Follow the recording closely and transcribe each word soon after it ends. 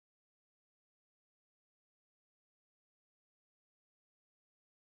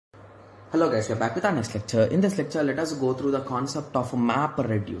Hello guys, we are back with our next lecture. In this lecture, let us go through the concept of map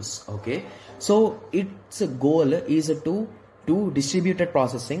reduce. Okay, so its goal is to do distributed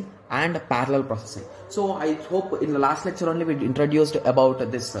processing and parallel processing. So I hope in the last lecture only we introduced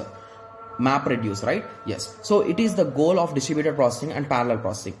about this map reduce, right? Yes. So it is the goal of distributed processing and parallel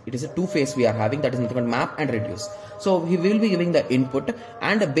processing. It is a two-phase we are having, that is nothing but map and reduce. So we will be giving the input,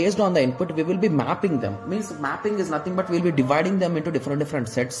 and based on the input we will be mapping them. Means mapping is nothing but we will be dividing them into different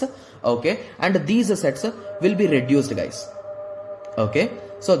sets. Okay, and these sets will be reduced, guys. Okay,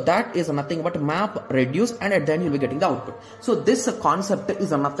 so that is nothing but map reduce, and at the end you'll be getting the output. So this concept is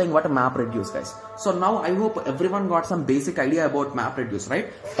nothing but map reduce, guys. So now I hope everyone got some basic idea about map reduce,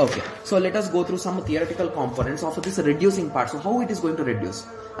 right? Okay, so let us go through some theoretical components of this reducing part. So how it is going to reduce?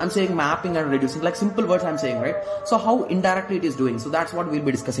 I'm saying mapping and reducing, like simple words I'm saying, right? So how indirectly it is doing, so that's what we'll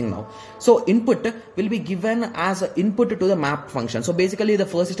be discussing now. So input will be given as input to the map function. So basically the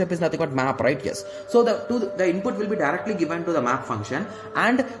first step is nothing but map, right? Yes. So the input will be directly given to the map function,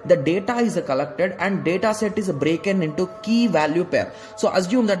 and the data is collected, and data set is broken into key value pair. So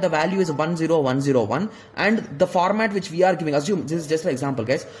assume that the value is 10101, and the format which we are giving, assume this is just an example,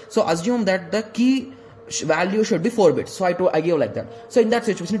 guys. So assume that the key value should be 4 bits. So I gave like that. So in that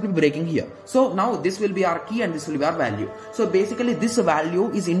situation it will be breaking here. So now this will be our key and this will be our value. So basically this value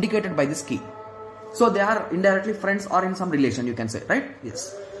is indicated by this key. So they are indirectly friends or in some relation, you can say, right?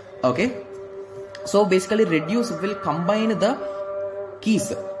 Yes. Okay. So basically reduce will combine the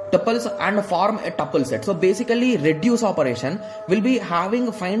keys, tuples, and form a tuple set. So basically reduce operation will be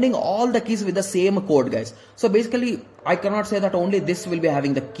finding all the keys with the same code, guys. So basically I cannot say that only this will be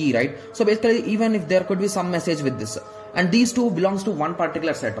having the key, right? So basically even if there could be some message with this, and these two belongs to one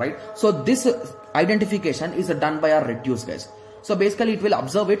particular set, right? So this identification is done by our reduce, guys. So basically it will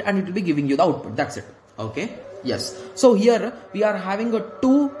observe it and it will be giving you the output. That's it. Okay. Yes. So here we are having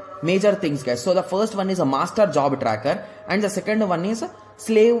two major things, guys. So the first one is a master job tracker, and the second one is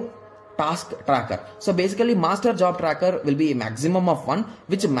slave task tracker. So basically master job tracker will be a maximum of 1,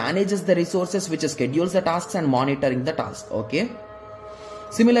 which manages the resources, which schedules the tasks and monitoring the task. Okay.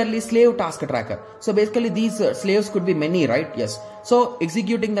 Similarly, slave task tracker. So basically these slaves could be many, right? Yes. So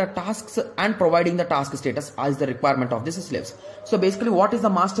executing the tasks and providing the task status is the requirement of these slaves. So basically what is the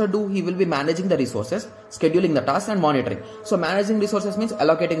master do? He will be managing the resources, scheduling the tasks and monitoring. So managing resources means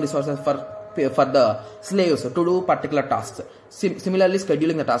allocating resources for the slaves to do particular tasks. Similarly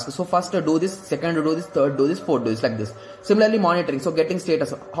scheduling the tasks. So first do this, second do this, third do this, fourth do this, like this. Similarly monitoring. So getting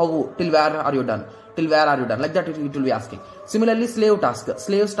status, how, till where are you done? Till where are you done? Like that it will be asking. Similarly slave task.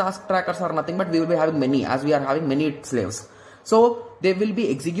 Slaves task trackers are nothing but we will be having many, as we are having many slaves. So they will be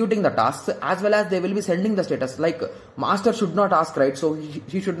executing the tasks as well as they will be sending the status. Like master should not ask, right? So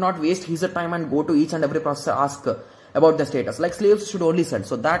he should not waste his time and go to each and every process ask about the status. Like slaves should only send.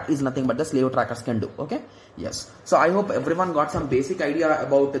 So that is nothing but the slave trackers can do. Okay. Yes. So I hope everyone got some basic idea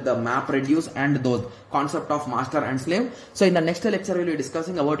about the map reduce and those concept of master and slave. So in the next lecture we will be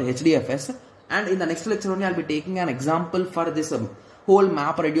discussing about HDFS, and in the next lecture only I'll be taking an example for this whole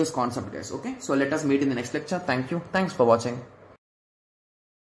map reduce concept, guys. Okay. So let us meet in the next lecture. Thank you. Thanks for watching.